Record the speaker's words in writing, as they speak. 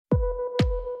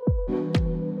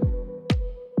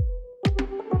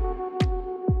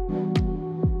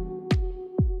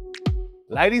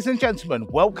Ladies and gentlemen,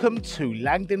 welcome to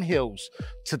Langdon Hills.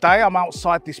 Today I'm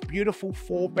outside this beautiful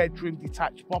 4-bedroom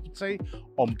detached property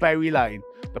on Berry Lane.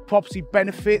 The property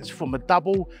benefits from a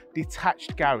double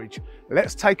detached garage.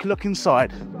 Let's take a look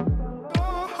inside.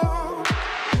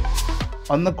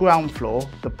 On the ground floor,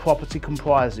 the property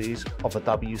comprises of a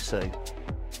WC,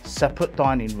 separate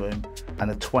dining room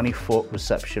and a 20-foot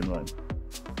reception room.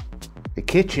 The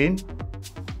kitchen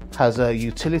has a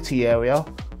utility area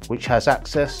which has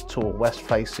access to a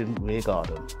west-facing rear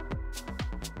garden.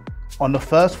 On the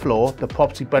first floor, the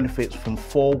property benefits from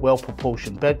 4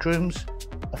 well-proportioned bedrooms,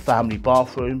 a family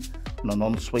bathroom and an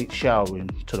ensuite shower room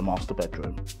to the master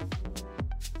bedroom.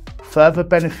 Further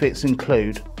benefits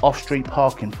include off-street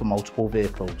parking for multiple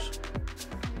vehicles.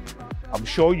 I'm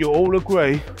sure you all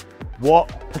agree what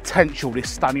potential this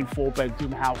stunning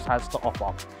 4-bedroom house has to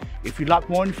offer. If you'd like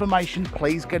more information,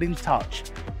 please get in touch.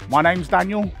 My name's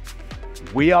Daniel.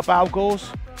 We are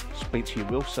Balgors. Speak to you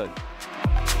real soon.